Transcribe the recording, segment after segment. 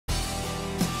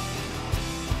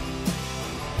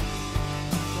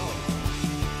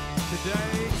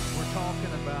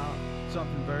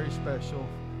very special.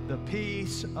 The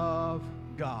peace of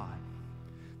God.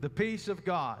 The peace of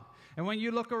God. And when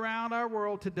you look around our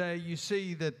world today, you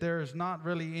see that there's not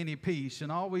really any peace. And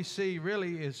all we see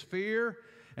really is fear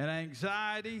and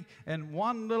anxiety. And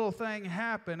one little thing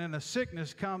happens and a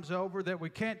sickness comes over that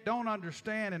we don't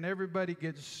understand, and everybody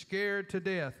gets scared to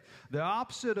death. The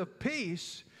opposite of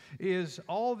peace is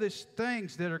all these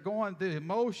things that are going, the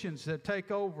emotions that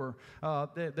take over,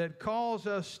 that cause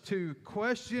us to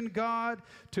question God,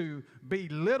 to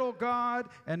belittle God,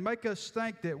 and make us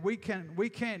think that we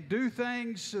can't do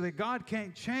things, so that God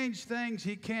can't change things.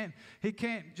 He can't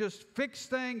just fix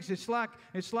things. It's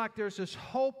like there's this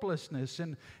hopelessness.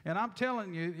 And I'm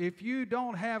telling you, if you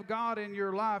don't have God in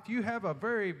your life, you have a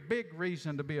very big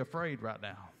reason to be afraid right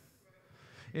now.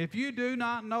 If you do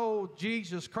not know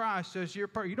Jesus Christ as your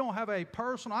you don't have a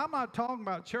personal, I'm not talking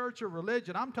about church or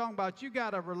religion. I'm talking about you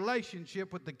got a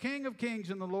relationship with the King of Kings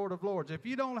and the Lord of Lords. If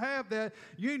you don't have that,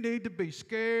 you need to be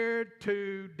scared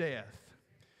to death.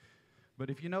 But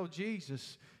if you know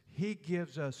Jesus, He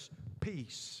gives us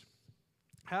peace.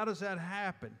 How does that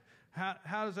happen?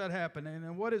 How does that happen?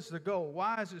 And what is the goal?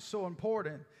 Why is it so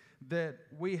important that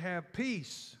we have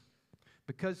peace?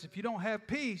 Because if you don't have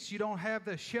peace, you don't have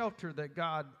the shelter that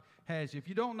God has. If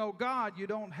you don't know God, you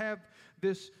don't have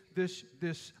this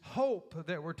hope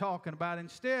that we're talking about.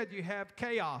 Instead, you have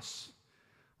chaos,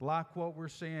 like what we're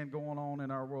seeing going on in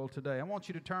our world today. I want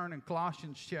you to turn in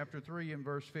Colossians chapter 3 and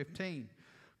verse 15.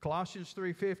 Colossians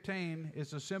 3:15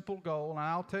 is a simple goal, and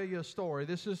I'll tell you a story.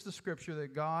 This is the scripture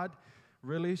that God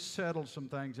really settled some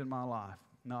things in my life.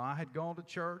 Now, I had gone to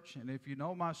church, and if you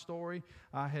know my story,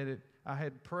 I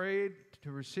had prayed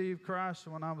to receive Christ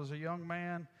when I was a young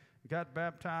man, got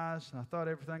baptized, and I thought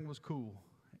everything was cool.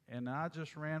 And I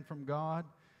just ran from God.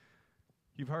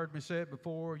 You've heard me say it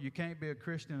before, you can't be a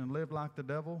Christian and live like the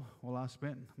devil. Well, I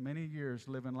spent many years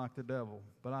living like the devil,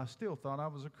 but I still thought I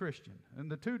was a Christian.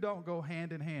 And the two don't go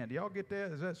hand in hand. Y'all get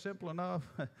that? Is that simple enough?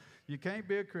 You can't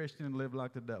be a Christian and live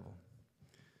like the devil.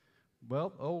 Well,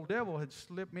 the old devil had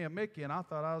slipped me a Mickey, and I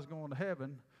thought I was going to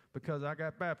heaven because I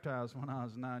got baptized when I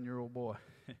was a 9-year-old boy.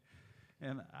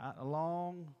 And a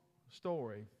long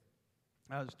story.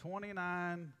 I was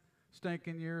 29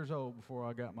 stinking years old before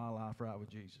I got my life right with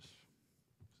Jesus.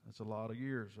 That's a lot of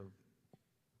years of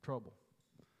trouble.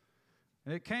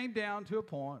 And it came down to a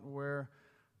point where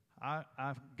I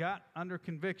got under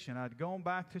conviction. I'd gone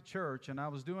back to church, and I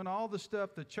was doing all the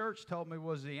stuff the church told me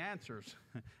was the answers.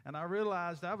 And I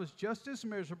realized I was just as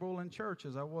miserable in church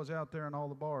as I was out there in all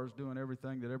the bars doing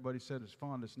everything that everybody said is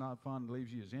fun. It's not fun. It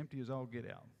leaves you as empty as all get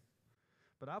out.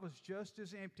 But I was just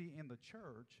as empty in the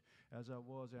church as I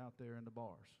was out there in the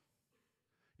bars.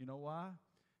 You know why?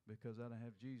 Because I didn't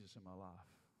have Jesus in my life.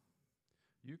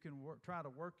 You can try to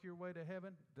work your way to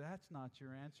heaven. That's not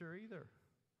your answer either.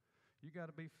 You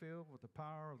got to be filled with the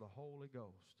power of the Holy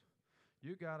Ghost.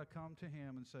 You got to come to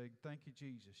Him and say, thank you,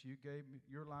 Jesus. You gave me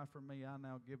your life for me. I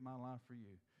now give my life for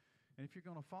you. And if you're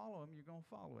going to follow Him, you're going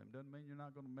to follow Him. Doesn't mean you're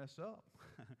not going to mess up,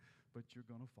 but you're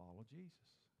going to follow Jesus.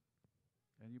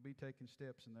 And you'll be taking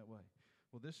steps in that way.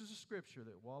 Well, this is a scripture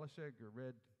that Wallace Edgar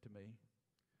read to me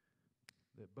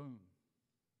that, boom,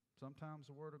 sometimes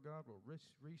the Word of God will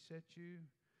reset you.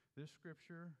 This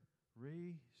scripture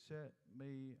reset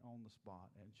me on the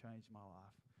spot and changed my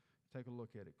life. Take a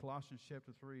look at it. Colossians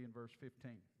chapter 3 and verse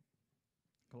 15.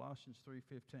 Colossians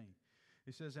 3:15.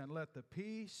 It says, and let the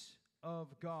peace of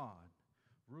God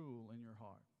rule in your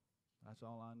heart. That's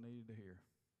all I needed to hear.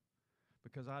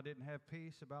 Because I didn't have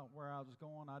peace about where I was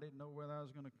going. I didn't know whether I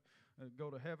was going to go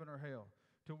to heaven or hell.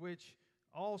 To which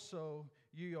also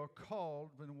ye are called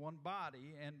in one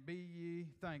body, and be ye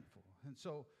thankful. And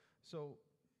so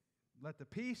let the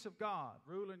peace of God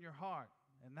rule in your heart.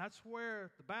 And that's where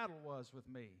the battle was with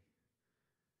me.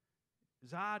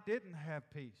 Is I didn't have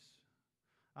peace.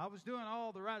 I was doing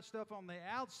all the right stuff on the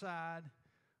outside,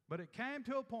 but it came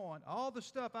to a point, all the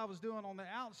stuff I was doing on the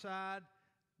outside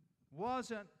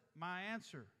wasn't my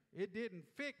answer. It didn't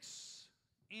fix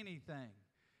anything.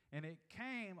 And it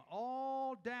came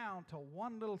all down to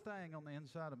one little thing on the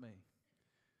inside of me.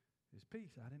 It's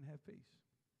peace. I didn't have peace.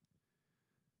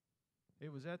 It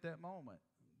was at that moment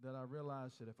that I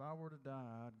realized that if I were to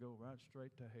die, I'd go right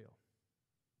straight to hell.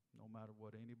 No matter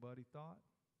what anybody thought,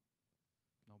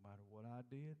 no matter what I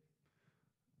did,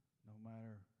 no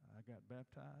matter I got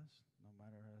baptized, no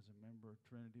matter as a member of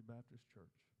Trinity Baptist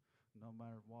Church, no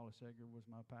matter if Wallace Edgar was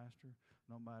my pastor,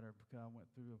 no matter if I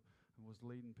went through and was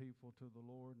leading people to the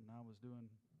Lord and I was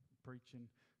doing preaching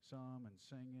some and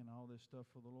singing, all this stuff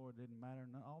for the Lord, didn't matter.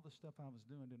 All the stuff I was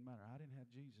doing didn't matter. I didn't have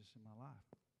Jesus in my life.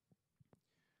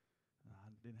 I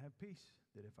didn't have peace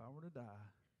that if I were to die,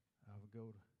 I would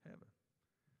go to heaven.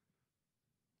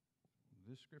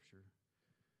 this scripture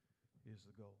is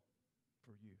the goal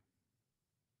for you.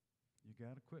 You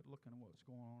got to quit looking at what's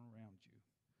going on around you.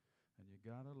 And you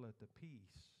got to let the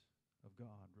peace of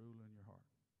God rule in your heart.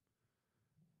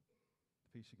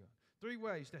 The peace of God. 3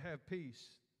 ways to have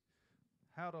peace.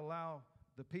 How to allow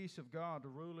the peace of God to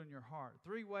rule in your heart.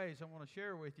 3 ways I want to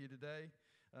share with you today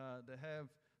to have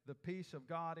the peace of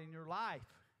God in your life.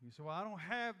 You say, well, I don't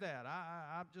have that.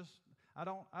 I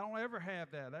don't ever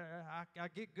have that. I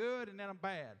get good and then I'm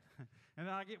bad. And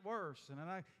then I get worse. And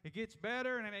then it gets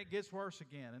better and then it gets worse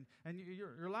again. And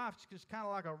your life's just kind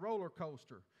of like a roller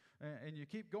coaster. And you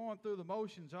keep going through the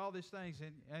motions, all these things.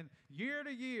 And year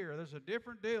to year, there's a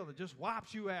different deal that just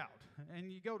wipes you out.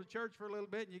 And you go to church for a little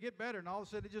bit and you get better. And all of a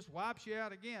sudden it just wipes you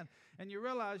out again. And you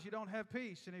realize you don't have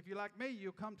peace. And if you're like me,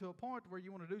 you'll come to a point where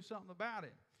you want to do something about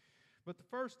it. But the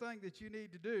first thing that you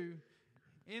need to do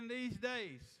in these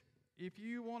days, if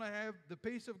you want to have the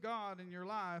peace of God in your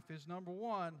life, is number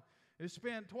 1, is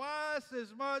spend twice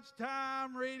as much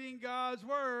time reading God's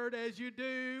Word as you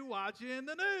do watching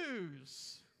the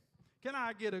news. Can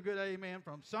I get a good amen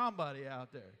from somebody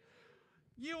out there?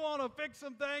 You want to fix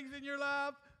some things in your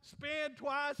life? Spend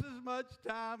twice as much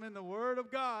time in the Word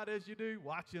of God as you do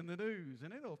watching the news.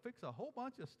 And it'll fix a whole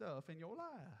bunch of stuff in your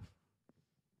life.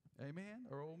 Amen?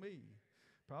 Or oh me.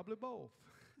 Probably both.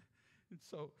 And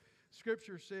so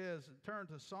Scripture says, turn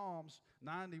to Psalms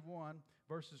 91,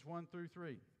 verses 1 through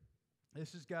 3.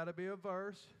 This has got to be a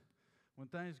verse. When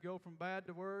things go from bad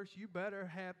to worse, you better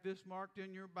have this marked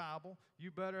in your Bible.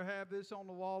 You better have this on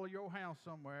the wall of your house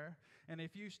somewhere. And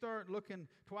if you start looking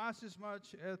twice as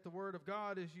much at the Word of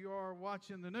God as you are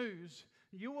watching the news,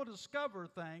 you will discover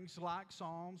things like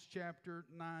Psalms chapter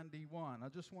 91. I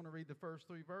just want to read the first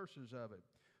 3 verses of it.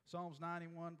 Psalms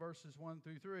 91, verses 1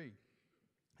 through 3.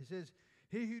 It says,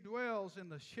 he who dwells in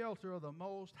the shelter of the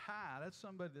Most High, that's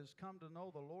somebody that's come to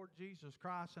know the Lord Jesus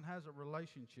Christ and has a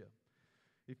relationship.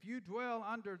 If you dwell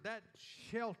under that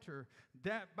shelter,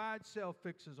 that by itself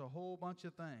fixes a whole bunch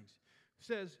of things. It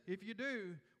says, if you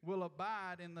do, will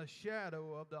abide in the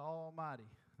shadow of the Almighty.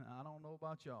 Now, I don't know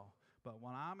about y'all, but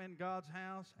when I'm in God's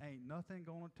house, ain't nothing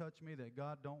going to touch me that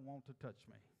God don't want to touch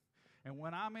me. And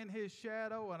when I'm in His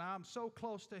shadow and I'm so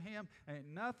close to Him, ain't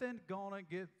nothing going to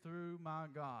get through my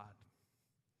God.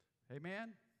 Amen?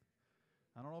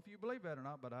 I don't know if you believe that or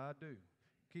not, but I do.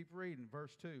 Keep reading,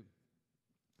 verse 2.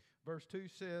 Verse 2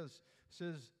 says,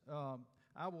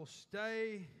 I will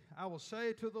say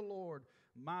to the Lord,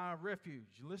 my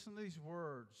refuge. Listen to these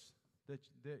words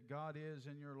that God is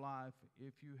in your life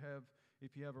if you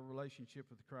have a relationship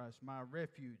with Christ. My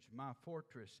refuge, my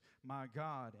fortress, my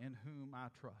God in whom I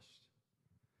trust.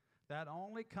 That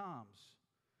only comes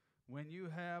when you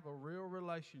have a real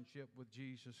relationship with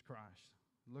Jesus Christ.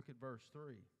 Look at verse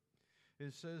 3.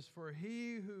 It says, for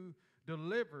He who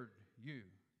delivered you,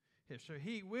 so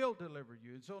He will deliver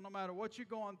you. And so no matter what you're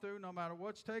going through, no matter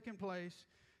what's taking place,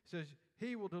 it says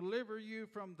He will deliver you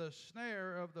from the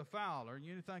snare of the fowler. And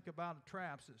you think about the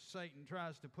traps that Satan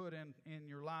tries to put in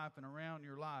your life and around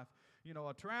your life. You know,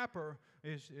 a trapper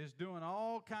is doing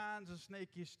all kinds of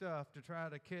sneaky stuff to try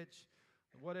to catch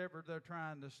whatever they're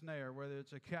trying to snare, whether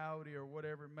it's a coyote or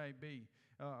whatever it may be.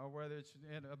 Or whether it's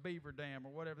in a beaver dam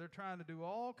or whatever. They're trying to do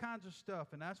all kinds of stuff,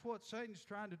 and that's what Satan's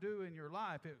trying to do in your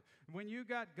life. When you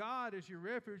got God as your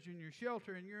refuge and your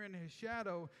shelter and you're in His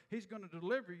shadow, He's going to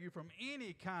deliver you from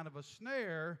any kind of a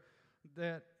snare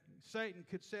that Satan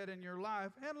could set in your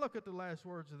life. And look at the last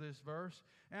words of this verse,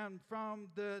 and from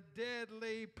the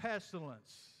deadly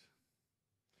pestilence.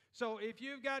 So if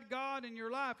you've got God in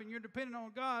your life and you're dependent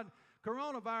on God,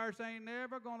 coronavirus ain't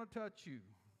never going to touch you.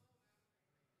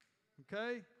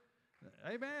 Okay?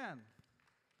 Amen.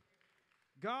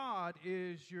 God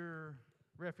is your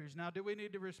refuge. Now, do we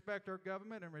need to respect our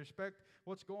government and respect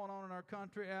what's going on in our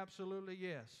country? Absolutely,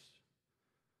 yes.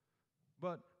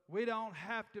 But we don't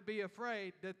have to be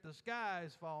afraid that the sky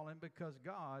is falling because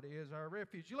God is our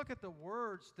refuge. You look at the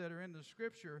words that are in the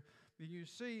Scripture, and you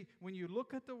see, when you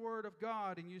look at the Word of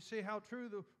God and you see how true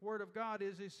the Word of God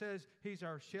is, it says He's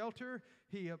our shelter,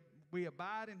 we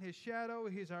abide in His shadow.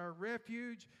 He's our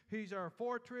refuge. He's our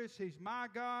fortress. He's my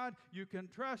God. You can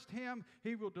trust Him.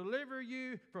 He will deliver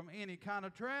you from any kind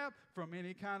of trap, from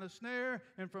any kind of snare,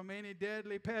 and from any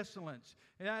deadly pestilence.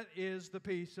 That is the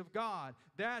peace of God.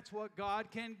 That's what God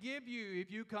can give you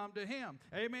if you come to Him.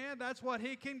 Amen? That's what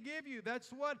He can give you. That's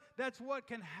what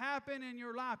can happen in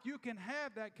your life. You can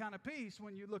have that kind of peace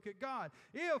when you look at God.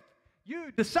 If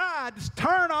you decide to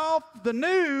turn off the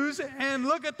news and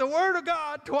look at the Word of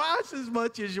God twice as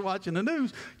much as you're watching the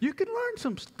news, you can learn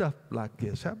some stuff like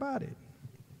this. How about it?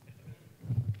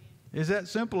 Is that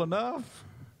simple enough?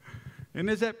 And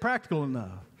is that practical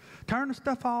enough? Turn the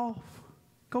stuff off.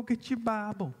 Go get your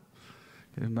Bible.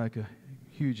 It'll make a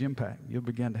huge impact. You'll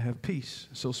begin to have peace.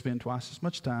 So spend twice as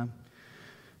much time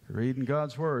reading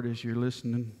God's Word as you're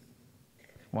listening,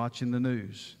 watching the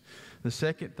news. The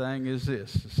second thing is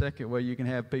this. The second way you can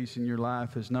have peace in your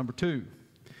life is number 2.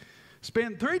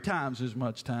 Spend 3 times as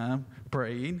much time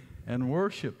praying and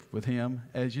worship with Him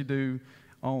as you do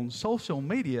on social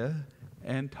media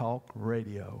and talk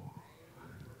radio.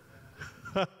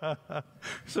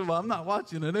 So I'm not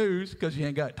watching the news because you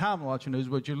ain't got time to watch the news,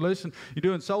 but you're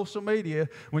doing social media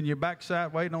when you're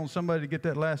backside waiting on somebody to get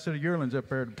that last set of yearlings up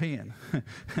there to pen.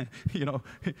 You know,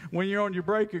 when you're on your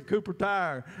break at Cooper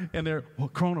Tire and they're,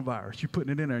 coronavirus, you're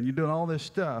putting it in there and you're doing all this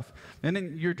stuff. And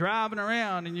then you're driving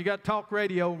around and you got talk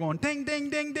radio going ding, ding,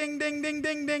 ding, ding, ding, ding,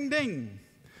 ding, ding, ding.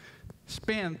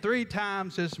 Spend 3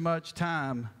 times as much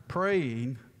time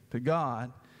praying to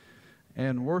God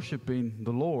and worshiping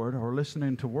the Lord or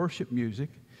listening to worship music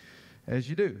as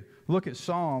you do. Look at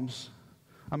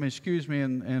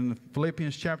in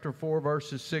Philippians chapter 4,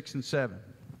 verses 6 and 7.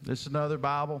 This is another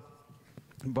Bible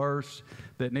verse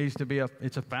that needs to be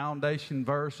it's a foundation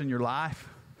verse in your life.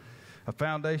 A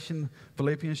foundation,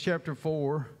 Philippians chapter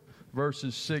 4,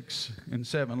 verses 6 and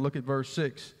 7. Look at verse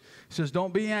 6. It says,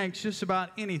 don't be anxious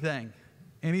about anything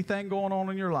going on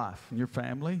in your life, in your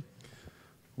family,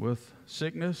 with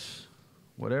sickness,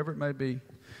 whatever it may be.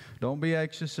 Don't be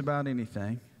anxious about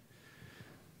anything.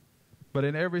 But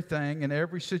in everything, in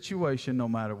every situation, no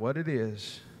matter what it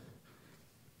is,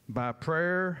 by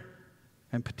prayer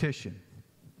and petition.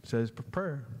 It says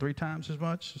prayer 3 times as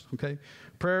much. Okay?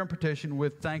 Prayer and petition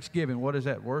with thanksgiving. What is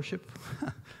that? Worship?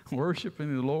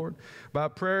 Worshiping the Lord. By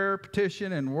prayer,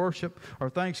 petition, and worship or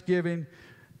thanksgiving,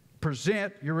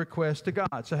 present your request to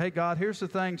God. Say, hey, God, here's the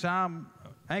things I'm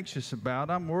anxious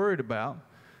about, I'm worried about.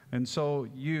 And so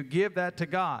you give that to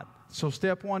God. So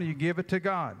step 1, you give it to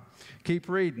God. Keep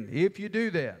reading. If you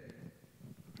do that,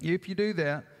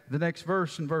 the next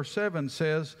verse in verse 7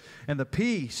 says, and the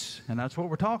peace, and that's what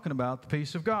we're talking about, the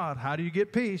peace of God. How do you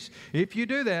get peace? If you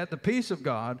do that, the peace of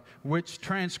God, which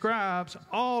transcribes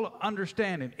all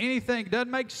understanding. Anything that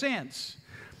doesn't make sense.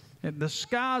 And the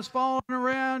sky's falling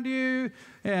around you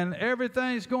and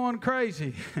everything's going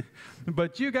crazy.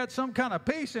 But you got some kind of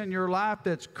peace in your life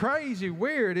that's crazy,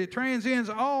 weird. It transcends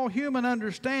all human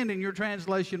understanding, your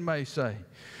translation may say.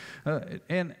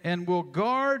 And will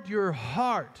guard your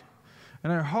heart.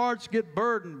 And our hearts get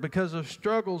burdened because of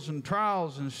struggles and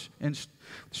trials and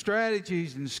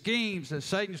strategies and schemes that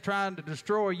Satan's trying to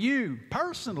destroy you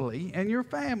personally and your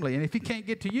family. And if he can't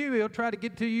get to you, he'll try to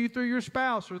get to you through your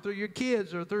spouse or through your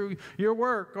kids or through your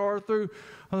work or through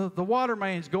the water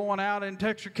mains going out in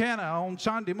Texarkana on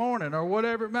Sunday morning or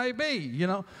whatever it may be. You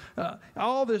know,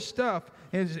 all this stuff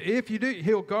is, if you do,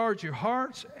 he'll guard your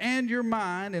hearts and your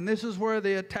mind. And this is where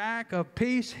the attack of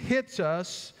peace hits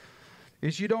us.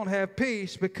 Is you don't have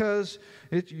peace because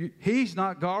he's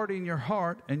not guarding your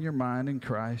heart and your mind in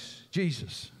Christ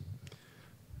Jesus.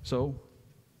 So,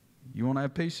 you want to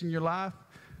have peace in your life?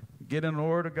 Get in the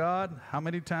Word of God. How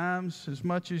many times as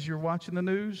much as you're watching the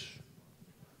news?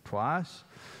 Twice.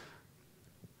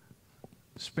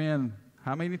 Spend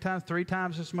how many times? 3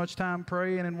 times as much time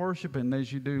praying and worshiping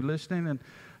as you do listening and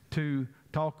to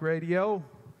talk radio.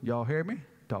 Y'all hear me?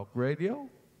 Talk radio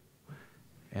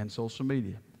and social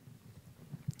media.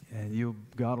 And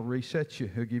God will reset you.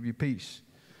 He'll give you peace.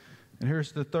 And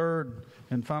here's the third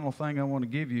and final thing I want to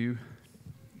give you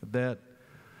that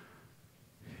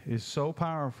is so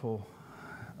powerful.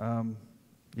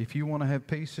 If you want to have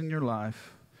peace in your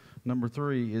life, number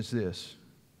 3 is this.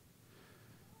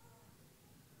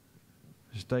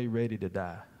 Stay ready to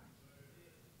die.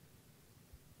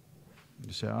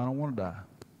 You say, I don't want to die.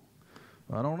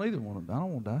 Well, I don't want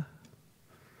to die.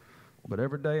 But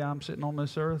every day I'm sitting on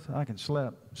this earth, I can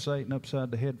slap Satan upside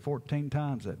the head 14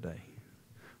 times that day.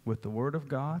 With the Word of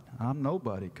God, I'm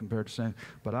nobody compared to Satan.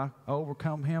 But I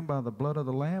overcome him by the blood of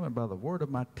the Lamb and by the word of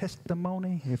my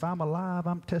testimony. If I'm alive,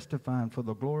 I'm testifying for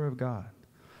the glory of God.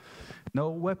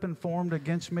 No weapon formed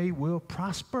against me will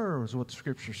prosper, is what the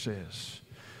Scripture says.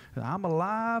 I'm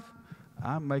alive,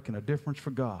 I'm making a difference for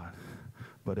God.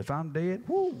 But if I'm dead,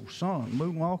 whoo, son,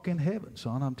 moonwalk in heaven,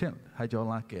 son, I'm telling you. How'd y'all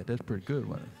like that? That's pretty good,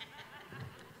 wasn't it?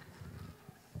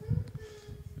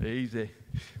 Easy.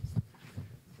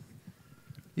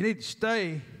 You need to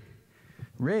stay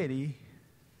ready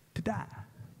to die.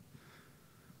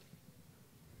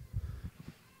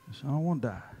 So I don't want to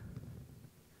die.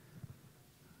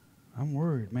 I'm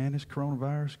worried, man. This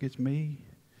coronavirus gets me.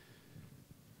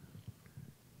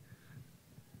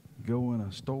 Go in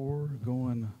a store,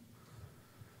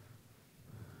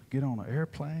 get on an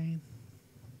airplane,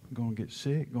 going to get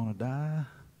sick, going to die.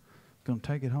 Going to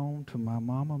take it home to my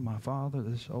mama, my father,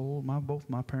 this old. Both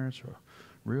my parents are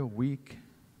real weak.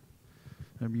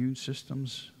 Their immune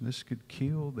systems, this could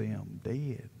kill them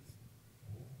dead.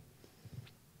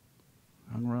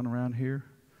 I'm going to run around here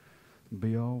and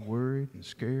be all worried and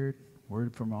scared,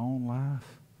 worried for my own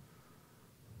life,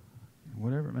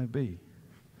 whatever it may be.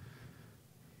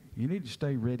 You need to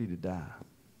stay ready to die,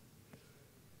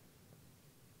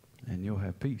 and you'll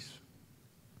have peace.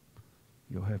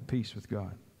 You'll have peace with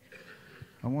God.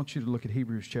 I want you to look at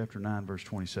Hebrews chapter 9, verse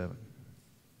 27.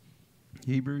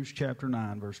 Hebrews chapter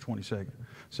 9, verse 27.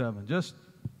 Just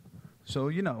so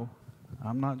you know,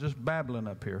 I'm not just babbling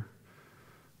up here.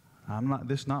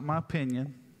 This is not my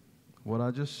opinion, what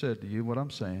I just said to you, what I'm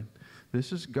saying.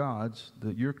 This is God's,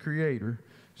 your creator,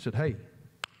 said, hey,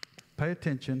 pay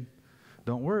attention.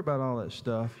 Don't worry about all that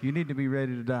stuff. You need to be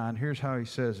ready to die. And here's how he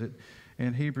says it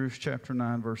in Hebrews chapter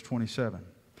 9, verse 27.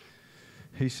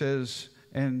 He says,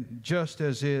 and just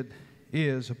as it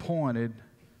is appointed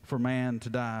for man to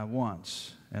die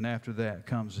once, and after that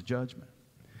comes the judgment.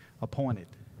 Appointed.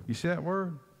 You see that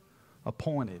word?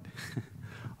 Appointed.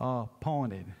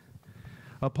 Appointed.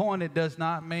 Appointed does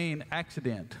not mean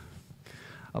accident.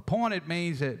 Appointed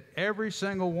means that every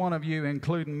single one of you,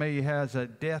 including me, has a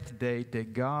death date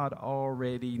that God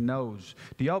already knows.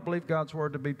 Do y'all believe God's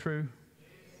word to be true?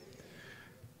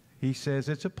 He says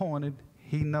it's appointed.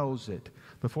 He knows it.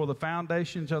 Before the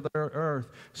foundations of the earth,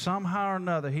 somehow or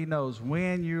another, he knows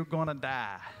when you're going to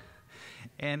die.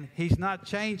 And he's not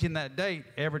changing that date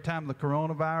every time the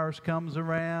coronavirus comes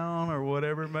around or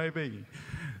whatever it may be.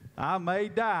 I may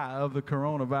die of the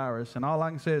coronavirus, and all I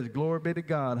can say is, glory be to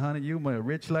God, honey, you're a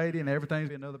rich lady, and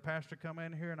everything's another pastor come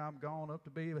in here, and I'm gone up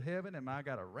to be in heaven, and I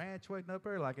got a ranch waiting up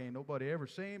there like ain't nobody ever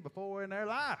seen before in their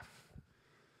life.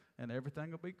 And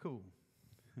everything will be cool.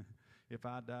 If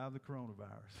I die of the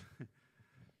coronavirus,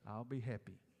 I'll be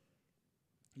happy.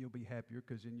 You'll be happier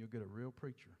because then you'll get a real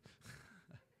preacher.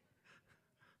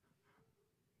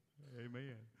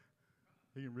 Amen.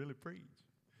 He can really preach.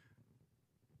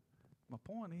 My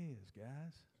point is,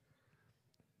 guys,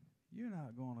 you're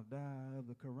not going to die of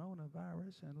the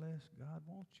coronavirus unless God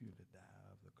wants you to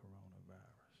die of the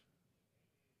coronavirus.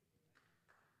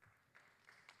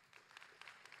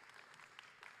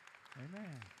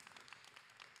 Amen.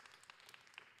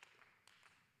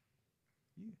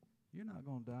 You're not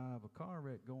going to die of a car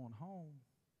wreck going home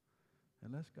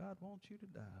unless God wants you to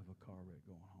die of a car wreck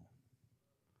going home.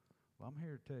 Well, I'm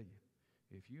here to tell you,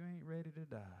 if you ain't ready to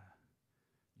die,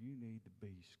 you need to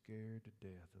be scared to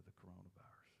death of the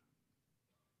coronavirus.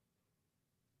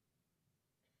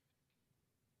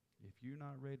 If you're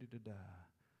not ready to die,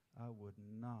 I would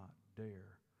not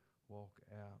dare walk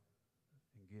out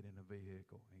and get in a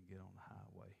vehicle and get on the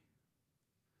highway,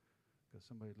 because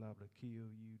somebody's liable to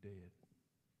kill you dead.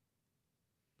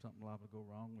 Something liable to go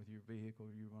wrong with your vehicle,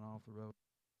 you run off the road.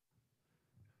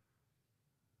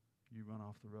 You run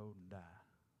off the road and die.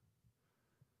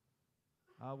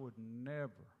 I would never.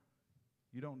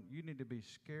 You need to be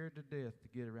scared to death to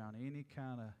get around any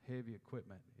kind of heavy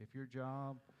equipment. If your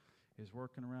job is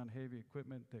working around heavy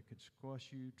equipment that could squash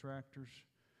you, tractors,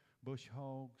 bush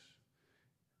hogs,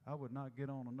 I would not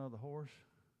get on another horse.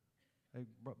 They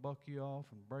buck you off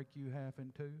and break you half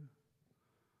in two.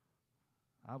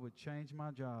 I would change my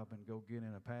job and go get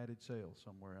in a padded cell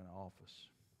somewhere in an office.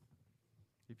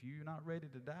 If you're not ready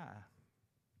to die,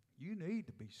 you need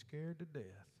to be scared to death.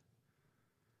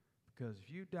 Because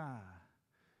if you die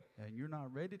and you're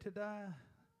not ready to die,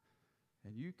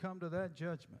 and you come to that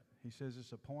judgment, he says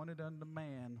it's appointed unto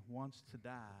man once to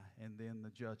die, and then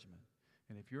the judgment.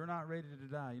 And if you're not ready to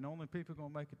die, you know, only people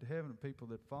going to make it to heaven are people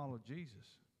that follow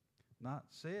Jesus. Not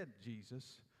said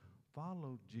Jesus,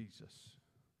 followed Jesus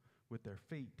with their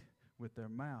feet, with their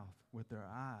mouth, with their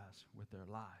eyes, with their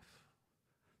life.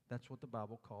 That's what the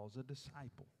Bible calls a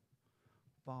disciple,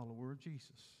 follower of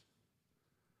Jesus.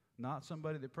 Not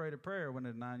somebody that prayed a prayer when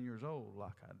they're 9 years old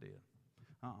like I did.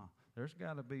 There's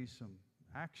got to be some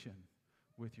action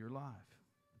with your life.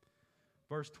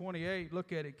 Verse 28,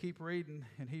 look at it, keep reading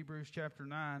in Hebrews chapter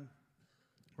 9.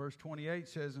 Verse 28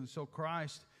 says, and so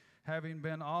Christ, having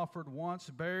been offered once,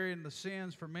 bearing the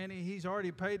sins for many, he's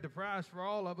already paid the price for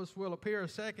all of us, will appear a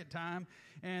second time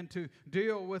and to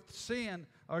deal with sin,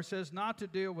 or says not to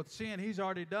deal with sin. He's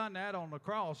already done that on the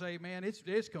cross. Amen.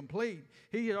 It's complete.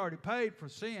 He had already paid for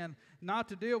sin, not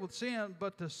to deal with sin,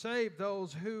 but to save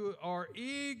those who are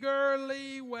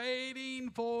eagerly waiting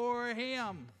for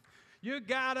him. You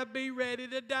got to be ready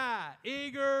to die,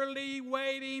 eagerly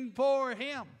waiting for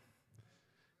him.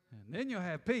 And then you'll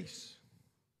have peace.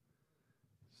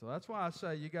 So that's why I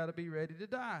say you got to be ready to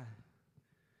die,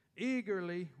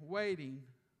 eagerly waiting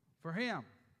for him.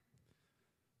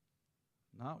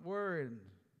 Not worried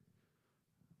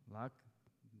like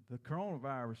the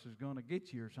coronavirus is going to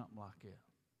get you or something like that.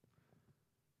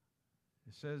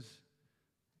 It says,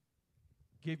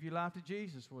 give your life to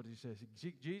Jesus, what he says.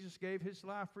 Jesus gave his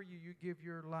life for you. You give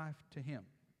your life to him.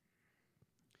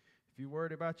 If you're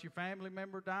worried about your family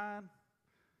member dying,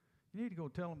 you need to go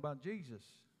tell them about Jesus.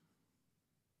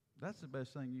 That's the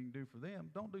best thing you can do for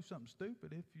them. Don't do something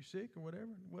stupid if you're sick or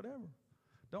whatever.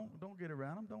 Don't get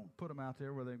around them. Don't put them out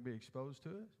there where they can be exposed to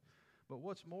it. But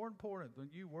what's more important than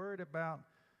you worried about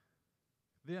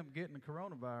them getting the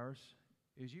coronavirus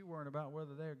is you worrying about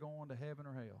whether they're going to heaven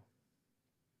or hell.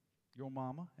 Your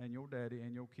mama and your daddy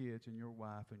and your kids and your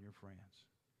wife and your friends.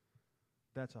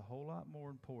 That's a whole lot more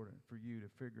important for you to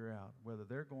figure out whether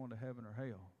they're going to heaven or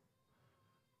hell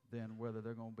than whether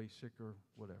they're going to be sick or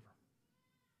whatever.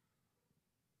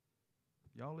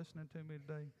 Y'all listening to me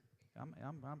today?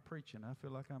 I'm preaching. I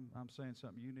feel like I'm saying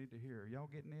something you need to hear. Y'all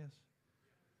getting this?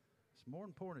 It's more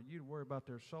important you to worry about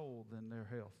their soul than their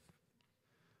health,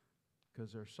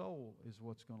 because their soul is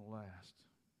what's going to last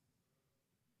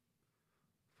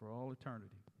for all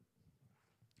eternity.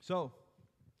 So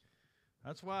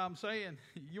that's why I'm saying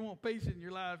you want peace in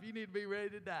your life, you need to be ready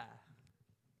to die.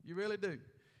 You really do.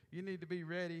 You need to be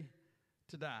ready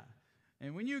to die.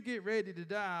 And when you get ready to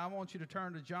die, I want you to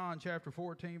turn to John chapter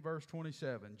 14, verse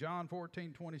 27. John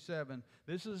 14, 27.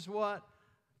 This is what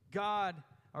God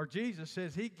or Jesus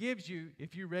says he gives you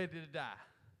if you're ready to die.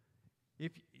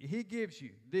 If he gives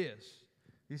you this,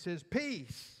 he says,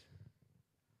 peace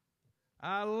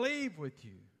I leave with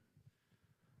you,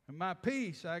 and my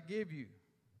peace I give you.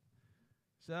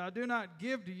 So I do not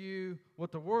give to you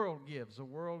what the world gives. The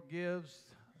world gives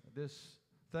this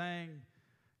thing.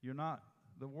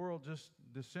 The world just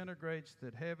disintegrates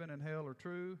that heaven and hell are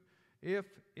true. If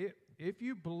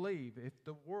you believe,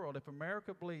 if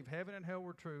America believed heaven and hell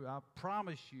were true, I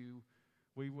promise you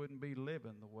we wouldn't be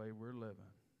living the way we're living.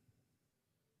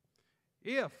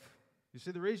 You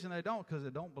see the reason they don't, because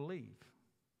they don't believe.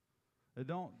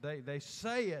 They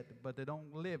say it, but they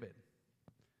don't live it.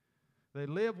 They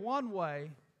live one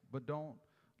way, but don't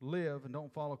live and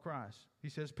don't follow Christ. He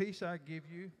says, peace I give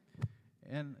you.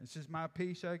 And it says, my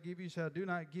peace I give you. So I do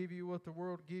not give you what the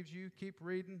world gives you. Keep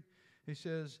reading. He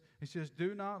says,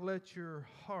 do not let your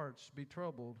hearts be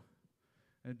troubled,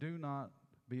 and do not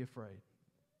be afraid.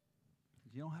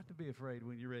 You don't have to be afraid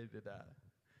when you're ready to die.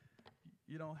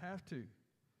 You don't have to,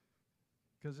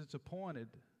 because it's appointed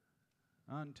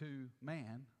unto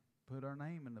man, put our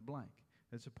name in the blank.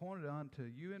 It's appointed unto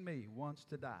you and me once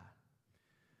to die.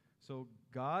 So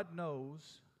God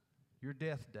knows your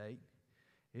death date.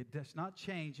 It's not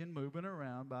changing, moving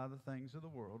around by the things of the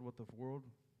world, what the world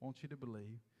wants you to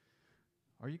believe.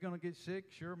 Are you going to get sick?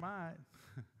 Sure might.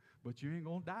 But you ain't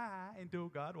going to die until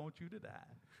God wants you to die.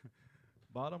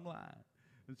 Bottom line.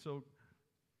 And so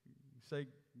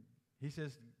he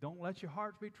says, don't let your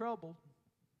hearts be troubled.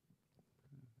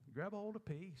 Grab a hold of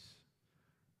peace.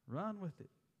 Run with it.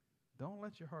 Don't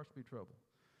let your hearts be troubled.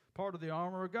 Part of the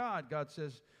armor of God, God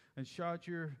says, and shod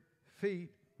your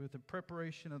feet with the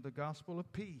preparation of the gospel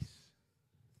of peace.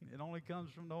 It only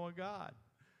comes from knowing God.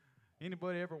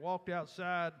 Anybody ever walked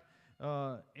outside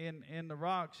in the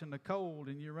rocks in the cold,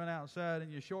 and you run outside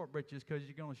in your short breeches because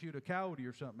you're going to shoot a coyote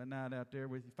or something at night out there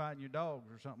with fighting your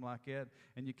dogs or something like that,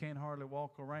 and you can't hardly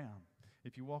walk around?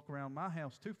 If you walk around my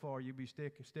house too far, you'd be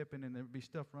stepping and there'd be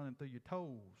stuff running through your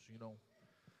toes,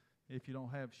 if you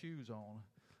don't have shoes on.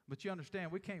 But you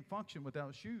understand, we can't function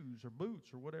without shoes or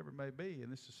boots or whatever it may be.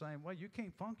 And it's the same way. You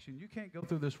can't function. You can't go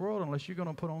through this world unless you're going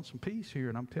to put on some peace here.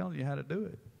 And I'm telling you how to do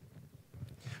it.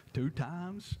 2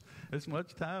 times as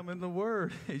much time in the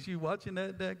Word as you watching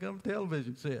that dadgum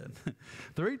television set.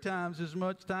 3 times as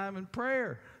much time in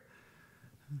prayer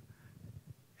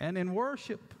and in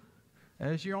worship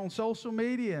as you're on social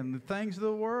media and the things of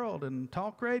the world and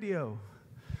talk radio.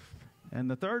 And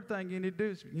the third thing you need to do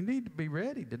is you need to be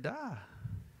ready to die.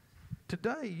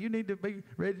 Today, you need to be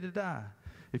ready to die.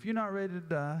 If you're not ready to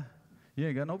die, you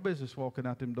ain't got no business walking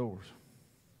out them doors.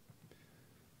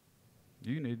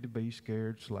 You need to be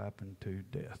scared slapping to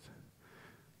death,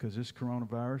 because this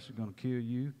coronavirus is going to kill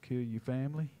you, kill your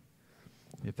family.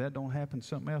 If that don't happen,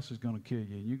 something else is going to kill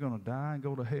you. And you're going to die and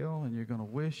go to hell, and you're going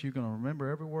to remember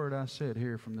every word I said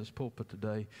here from this pulpit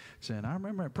today, saying, I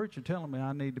remember that preacher telling me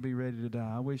I need to be ready to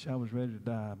die. I wish I was ready to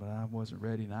die, but I wasn't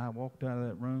ready. And I walked out of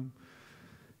that room,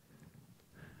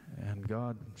 and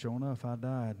God, sure enough, I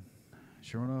died.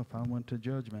 Sure enough, I went to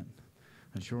judgment.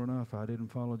 And sure enough, I didn't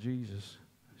follow Jesus.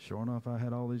 Sure enough, I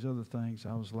had all these other things.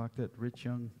 I was like that rich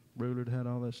young ruler that had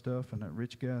all that stuff, and that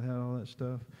rich guy that had all that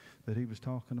stuff that he was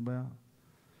talking about.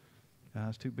 And I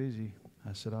was too busy.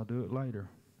 I said, I'll do it later.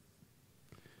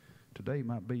 today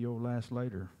might be your last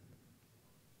later.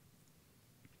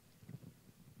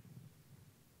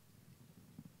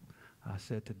 I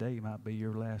said today might be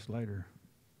your last later.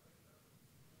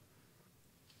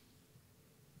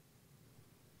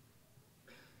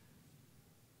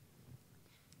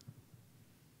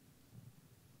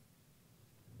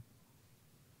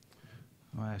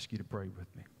 I'll ask you to pray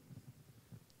with me.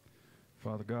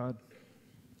 Father God,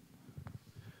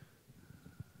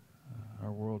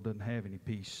 our world doesn't have any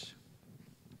peace.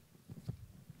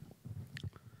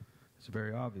 It's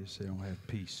very obvious they don't have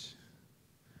peace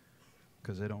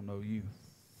because they don't know you.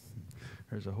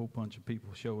 There's a whole bunch of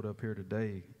people showed up here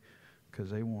today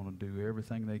because they want to do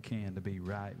everything they can to be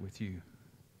right with you.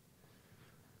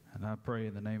 And I pray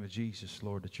in the name of Jesus,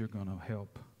 Lord, that you're going to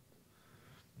help.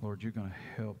 Lord, you're going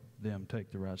to help them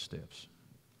take the right steps.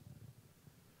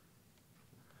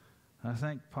 I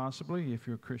think possibly if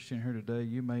you're a Christian here today,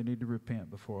 you may need to repent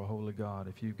before a holy God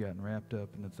if you've gotten wrapped up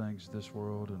in the things of this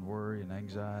world and worry and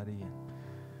anxiety,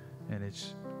 and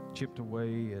it's chipped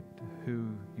away at who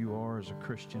you are as a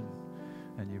Christian,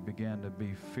 and you began to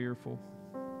be fearful,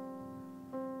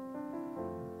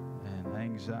 and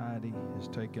anxiety has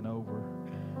taken over.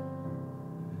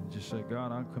 And just say,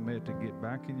 God, I'm committed to get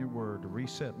back in your word, to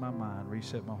reset my mind,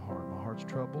 reset my heart. My heart's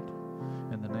troubled.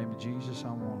 In the name of Jesus,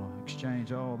 I want to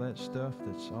exchange all that stuff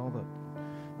that's all that,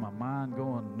 my mind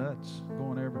going nuts,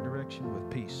 going every direction, with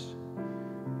peace.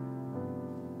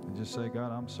 And just say,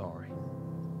 God, I'm sorry.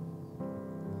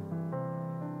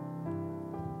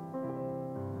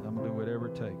 I'm going to do whatever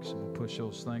it takes. I'm going to push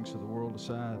those things of the world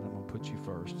aside. I'm going to put you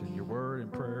first in your word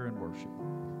and prayer and worship.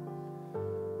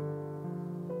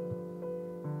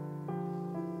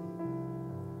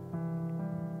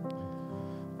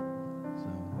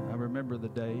 I remember the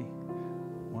day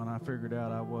when I figured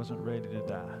out I wasn't ready to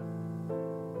die.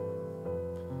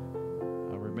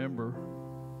 I remember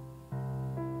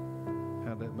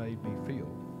how that made me feel.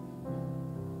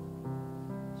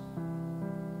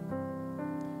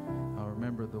 I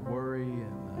remember the worry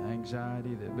and the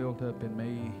anxiety that built up in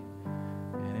me,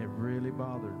 and it really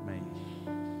bothered me.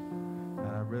 And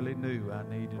I really knew I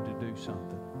needed to do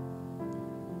something.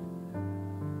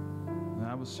 And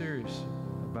I was serious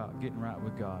about getting right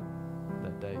with God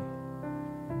that day.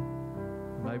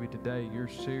 Maybe today you're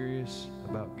serious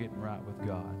about getting right with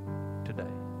God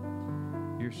today.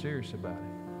 You're serious about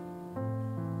it.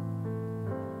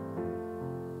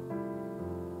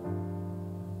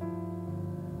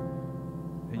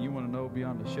 And you want to know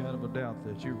beyond a shadow of a doubt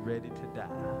that you're ready to die.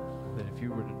 That if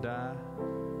you were to die,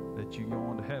 that you go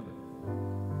on to heaven.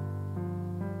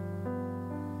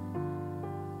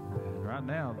 And right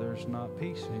now, there's not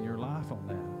peace in your life on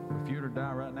that. If you were to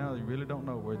die right now, you really don't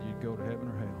know whether you'd go to heaven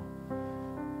or hell.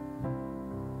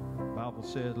 The Bible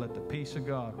says, let the peace of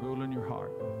God rule in your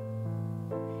heart.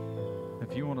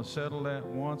 If you want to settle that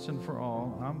once and for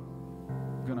all, I'm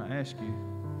going to ask you,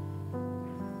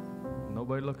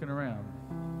 nobody looking around,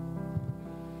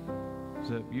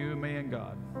 except you and me and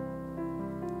God.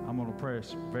 I'm going to pray a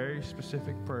very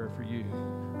specific prayer for you.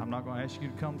 I'm not going to ask you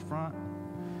to come front.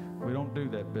 We don't do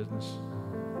that business.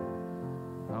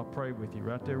 I'll pray with you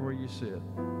right there where you sit.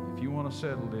 If you want to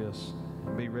settle this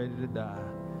and be ready to die,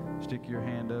 stick your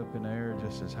hand up in the air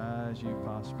just as high as you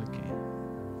possibly can.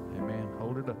 Amen.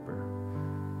 Hold it up there.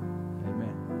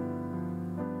 Amen.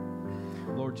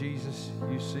 Lord Jesus,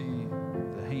 you see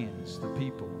the hands, the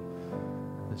people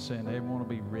that's saying they want to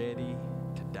be ready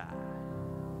to die.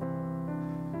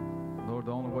 Lord,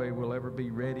 the only way we'll ever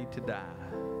be ready to die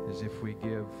is if we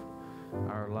give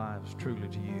our lives truly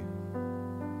to you.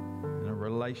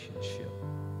 Relationship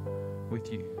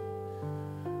with you.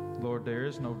 Lord, there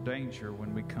is no danger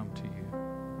when we come to you.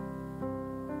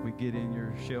 We get in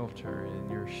your shelter,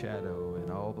 in your shadow, and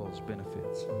all those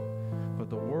benefits. But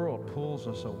the world pulls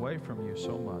us away from you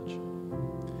so much.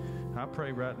 I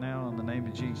pray right now in the name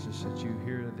of Jesus that you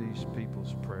hear these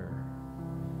people's prayer.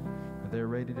 That they're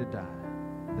ready to die.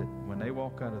 That when they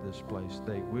walk out of this place,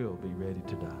 they will be ready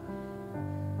to die.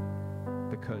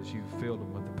 Because you filled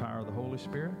them with the power of the Holy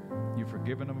Spirit, you've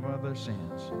forgiven them of their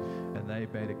sins, and they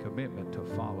made a commitment to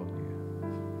follow you.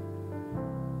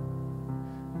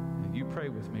 And you pray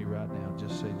with me right now.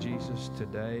 Just say, Jesus,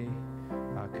 today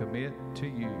I commit to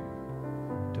you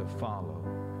to follow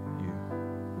you.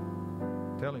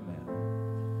 Tell him that.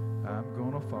 I'm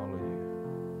going to follow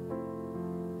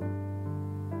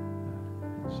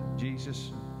you.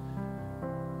 Jesus,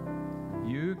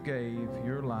 you gave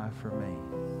your life for me.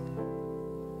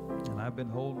 And I've been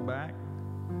holding back.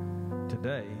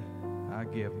 Today, I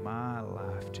give my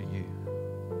life to you.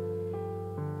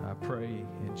 I pray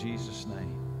in Jesus'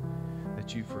 name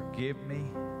that you forgive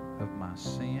me of my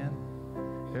sin,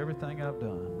 Everything I've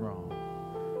done wrong.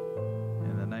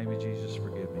 In the name of Jesus,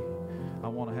 forgive me. I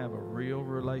want to have a real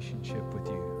relationship with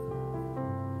you.